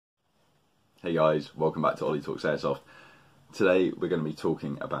Hey guys, welcome back to Ollie Talks Airsoft. Today we're going to be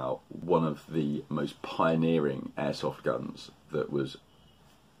talking about one of the most pioneering airsoft guns that was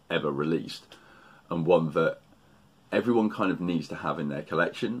ever released, and one that everyone kind of needs to have in their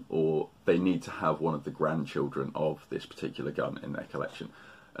collection, or they need to have one of the grandchildren of this particular gun in their collection.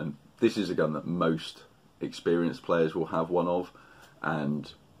 And this is a gun that most experienced players will have one of,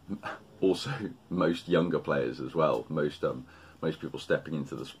 and also most younger players as well. Most people stepping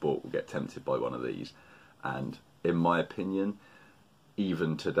into the sport will get tempted by one of these, and in my opinion,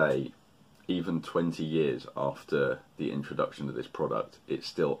 even today, even 20 years after the introduction of this product, it's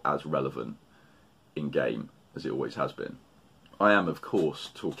still as relevant in game as it always has been. I am, of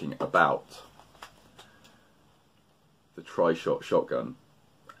course, talking about the Tri-Shot shotgun.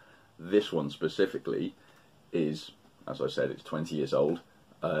 This one specifically is, as I said, it's 20 years old.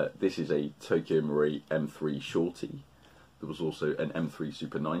 This is a TM M3 Shorty. There was also an M3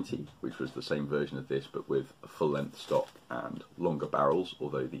 Super 90, which was the same version of this, but with a full-length stock and longer barrels,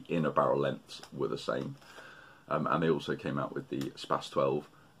 although the inner barrel lengths were the same. And they also came out with the SPAS 12,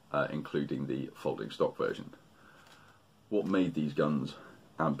 including the folding stock version. What made these guns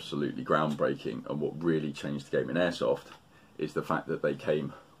absolutely groundbreaking, and what really changed the game in airsoft, is the fact that they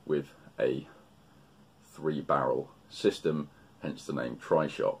came with a 3-barrel system, hence the name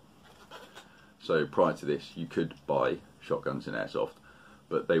Tri-Shot. So prior to this, you could buy shotguns in airsoft,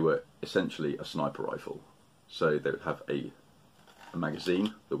 but they were essentially a sniper rifle. So they would have a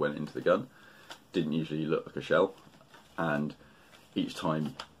magazine that went into the gun, didn't usually look like a shell, and each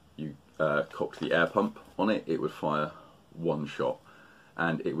time you cocked the air pump on it, it would fire one shot,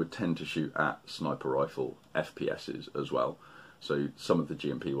 and it would tend to shoot at sniper rifle FPSs as well. So some of the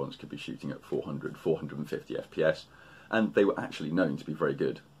GMP ones could be shooting at 400, 450 FPS, and they were actually known to be very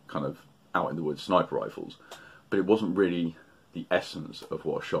good, kind of out in the woods sniper rifles, but it wasn't really the essence of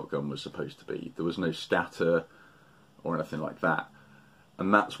what a shotgun was supposed to be. There was no scatter or anything like that,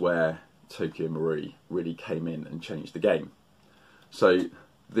 and that's where TM really came in and changed the game. So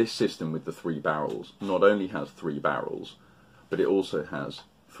this system with the 3 barrels not only has 3 barrels, but it also has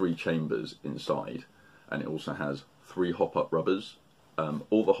 3 chambers inside, and it also has 3 hop-up rubbers.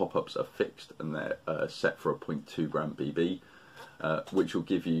 All the hop-ups are fixed, and they're set for a 0.2 gram BB, which will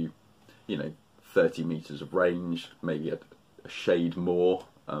give you, 30 meters of range, maybe a shade more,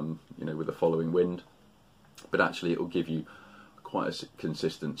 with the following wind. But actually it will give you quite a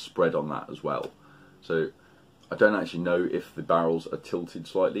consistent spread on that as well. So I don't actually know if the barrels are tilted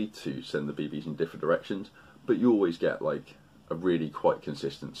slightly to send the BBs in different directions, but you always get like a really quite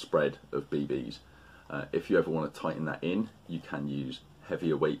consistent spread of BBs. If you ever want to tighten that in, you can use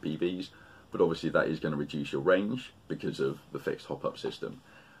heavier weight BBs, but obviously that is going to reduce your range because of the fixed hop-up system.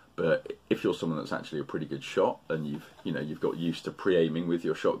 But if you're someone that's actually a pretty good shot, and you've got used to pre-aiming with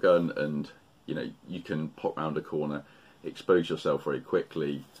your shotgun, and you can pop round a corner, expose yourself very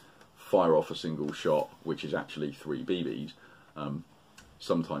quickly, fire off a single shot, which is actually 3 BBs.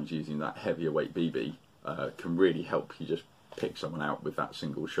 Sometimes using that heavier weight BB can really help you just pick someone out with that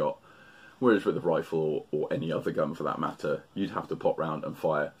single shot. Whereas with a rifle, or any other gun for that matter, you'd have to pop round and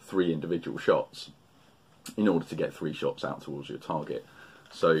fire 3 individual shots in order to get 3 shots out towards your target.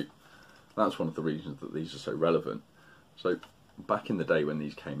 So that's one of the reasons that these are so relevant. So back in the day when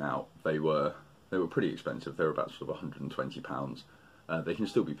these came out, they were pretty expensive. They were about sort of £120. They can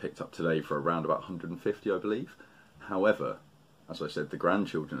still be picked up today for around about 150, I believe. However, as I said, the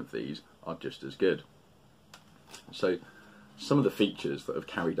grandchildren of these are just as good. So some of the features that have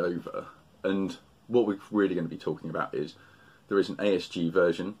carried over, and what we're really going to be talking about, is there is an ASG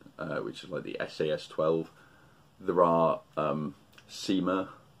version, which is like the SAS 12. There are SEMA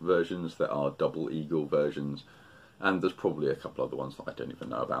versions that are double eagle versions, and there's probably a couple other ones that I don't even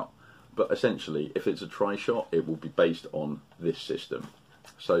know about. But essentially, if it's a Tri-Shot, it will be based on this system.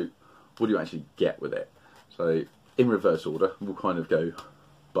 So what do you actually get with it? So in reverse order, we'll kind of go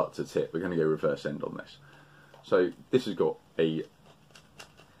butt to tip. We're going to go reverse end on this. So this has got a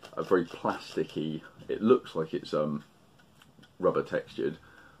very plasticky, it looks like it's rubber textured,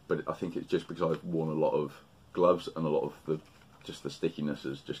 but I think it's just because I've worn a lot of gloves, and a lot of the stickiness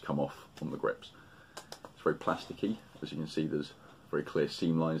has just come off on the grips. It's very plasticky. As you can see, there's very clear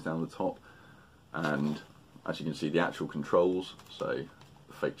seam lines down the top, and as you can see, the actual controls, so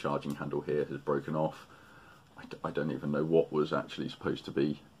the fake charging handle here has broken off. I don't even know what was actually supposed to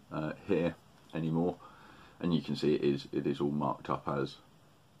be here anymore, and you can see it is all marked up as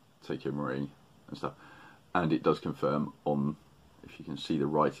TM and stuff, and it does confirm on, if you can see the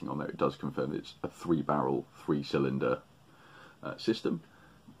writing on there, it does confirm that it's a 3-barrel, 3-cylinder system.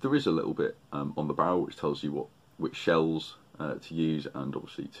 There is a little bit on the barrel which tells you which shells to use, and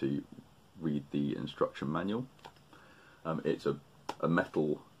obviously to read the instruction manual. It's a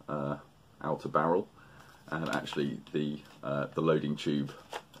metal outer barrel, and actually the loading tube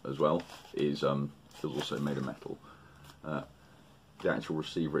as well is also made of metal. The actual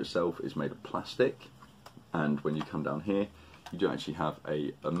receiver itself is made of plastic, and when you come down here you do actually have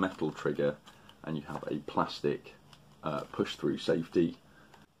a metal trigger, and you have a plastic push-through safety,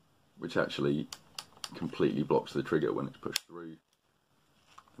 which actually completely blocks the trigger when it's pushed through,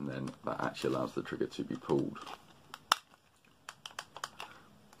 and then that actually allows the trigger to be pulled.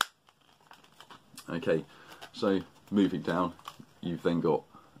 Okay, so moving down, you've then got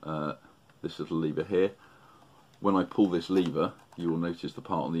this little lever here. When I pull this lever, you will notice the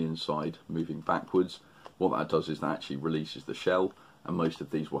part on the inside moving backwards. What that does is that actually releases the shell, and most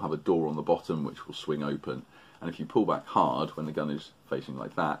of these will have a door on the bottom which will swing open. And if you pull back hard when the gun is facing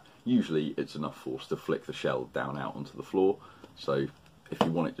like that, usually it's enough force to flick the shell down out onto the floor. So if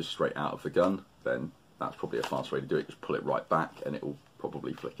you want it just straight out of the gun, then that's probably a fast way to do it. Just pull it right back and it will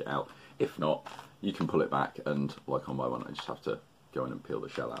probably flick it out. If not, you can pull it back, and like on my one, I just have to go in and peel the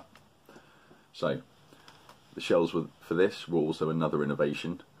shell out. So the shells for this were also another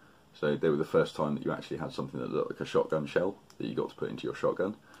innovation. So they were the first time that you actually had something that looked like a shotgun shell that you got to put into your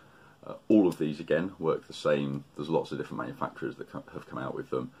shotgun. All of these again work the same. There's lots of different manufacturers that have come out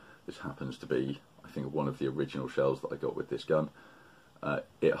with them. This happens to be, I think, one of the original shells that I got with this gun.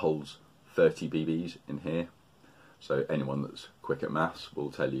 It holds 30 BBs in here. So anyone that's quick at maths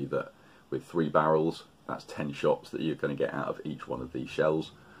will tell you that with 3 barrels, that's 10 shots that you're going to get out of each one of these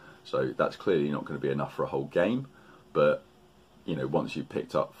shells. So that's clearly not going to be enough for a whole game, but you know, once you've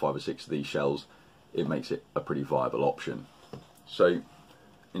picked up 5 or 6 of these shells, it makes it a pretty viable option. So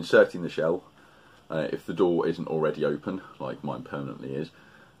inserting the shell, if the door isn't already open, like mine permanently is,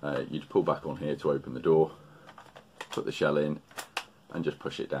 you'd pull back on here to open the door, put the shell in, and just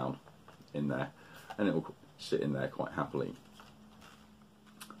push it down in there, and it will sit in there quite happily.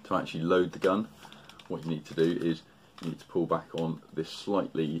 To actually load the gun, what you need to do is you need to pull back on this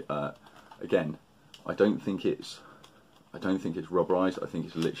slightly. Again, I don't think it's rubberized. I think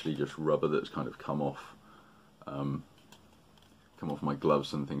it's literally just rubber that's kind of come off my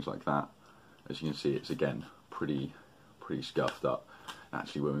gloves and things like that. As you can see, it's again pretty scuffed up.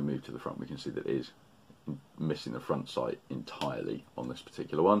 Actually, when we move to the front, we can see that it is missing the front sight entirely on this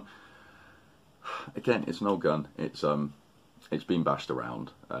particular one. Again, it's an old gun. It's been bashed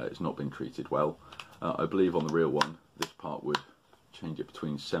around. It's not been treated well. I believe on the real one, this part would change it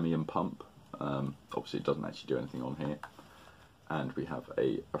between semi and pump. Obviously, it doesn't actually do anything on here. And we have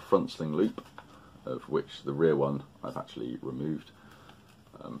a front sling loop, of which the rear one I've actually removed.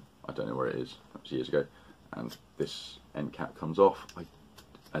 I don't know where it is. That was years ago. And this end cap comes off,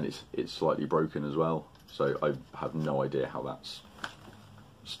 and it's slightly broken as well. So I have no idea how that's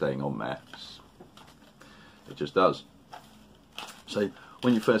staying on there. It just does. So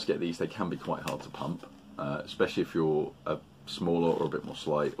when you first get these, they can be quite hard to pump, especially if you're a smaller or a bit more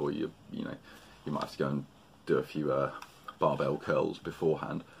slight, or you might have to go and do a few barbell curls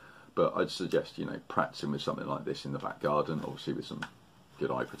beforehand. But I'd suggest practicing with something like this in the back garden, obviously with some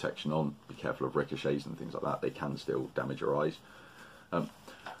good eye protection on. Be careful of ricochets and things like that. They can still damage your eyes.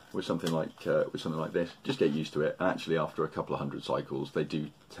 With something like this, just get used to it. And actually, after a couple of 100 cycles, they do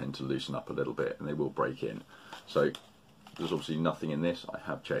tend to loosen up a little bit, and they will break in. So there's obviously nothing in this. I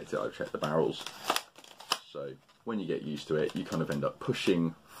have checked it. I've checked the barrels. So when you get used to it, you kind of end up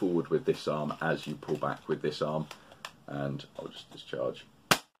pushing forward with this arm as you pull back with this arm. And I'll just discharge.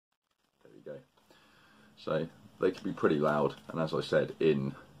 There we go. So they can be pretty loud, and as I said,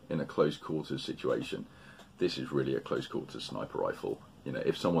 in a close quarters situation, this is really a close quarters sniper rifle.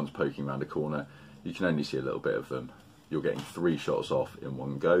 If someone's poking around a corner, you can only see a little bit of them. You're getting 3 shots off in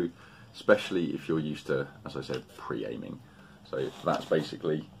one go, especially if you're used to, as I said, pre-aiming. So that's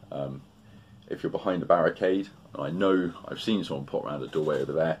basically, if you're behind a barricade, and I know I've seen someone pop around a doorway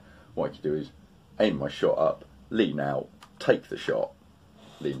over there, what I can do is aim my shot up, lean out, take the shot,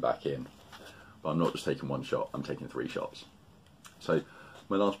 lean back in. But I'm not just taking 1 shot, I'm taking 3 shots. So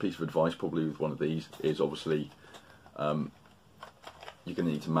my last piece of advice probably with one of these is obviously you're going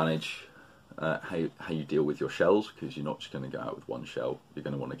to need to manage how you deal with your shells, because you're not just going to go out with 1 shell. You're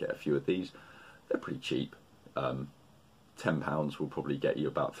going to want to get a few of these. They're pretty cheap. £10 will probably get you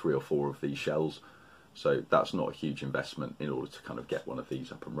about 3 or 4 of these shells. So that's not a huge investment in order to kind of get one of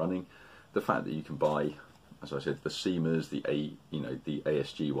these up and running. The fact that you can buy, as I said, the Seamers, the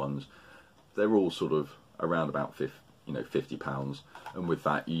ASG ones, they're all sort of around about £50, and with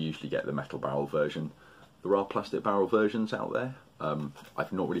that you usually get the metal barrel version. There are plastic barrel versions out there.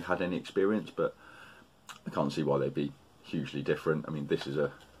 I've not really had any experience, but I can't see why they'd be hugely different. I mean, this is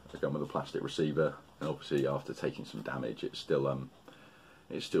a a gun with a plastic receiver, and obviously after taking some damage, it's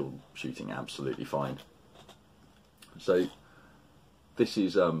still shooting absolutely fine. So this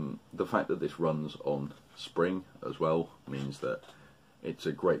is the fact that this runs on spring as well means that it's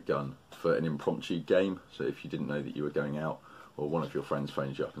a great gun for an impromptu game. So if you didn't know that you were going out, or one of your friends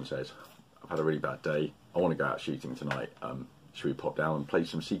phones you up and says, I've had a really bad day, I want to go out shooting tonight, should we pop down and play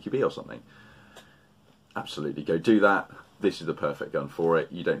some CQB or something? Absolutely, go do that. This is the perfect gun for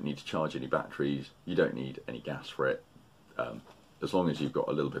it. You don't need to charge any batteries, you don't need any gas for it. As long as you've got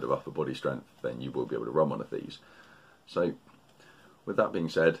a little bit of upper body strength, then you will be able to run one of these. So with that being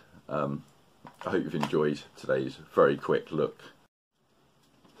said, I hope you've enjoyed today's very quick look.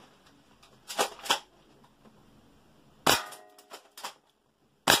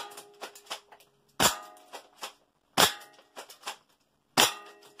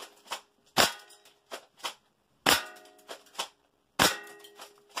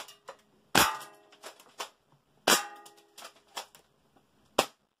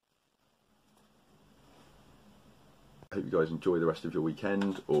 I hope you guys enjoy the rest of your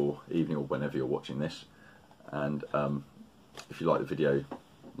weekend or evening or whenever you're watching this. And if you like the video,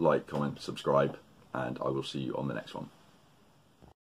 like, comment, subscribe, and I will see you on the next one.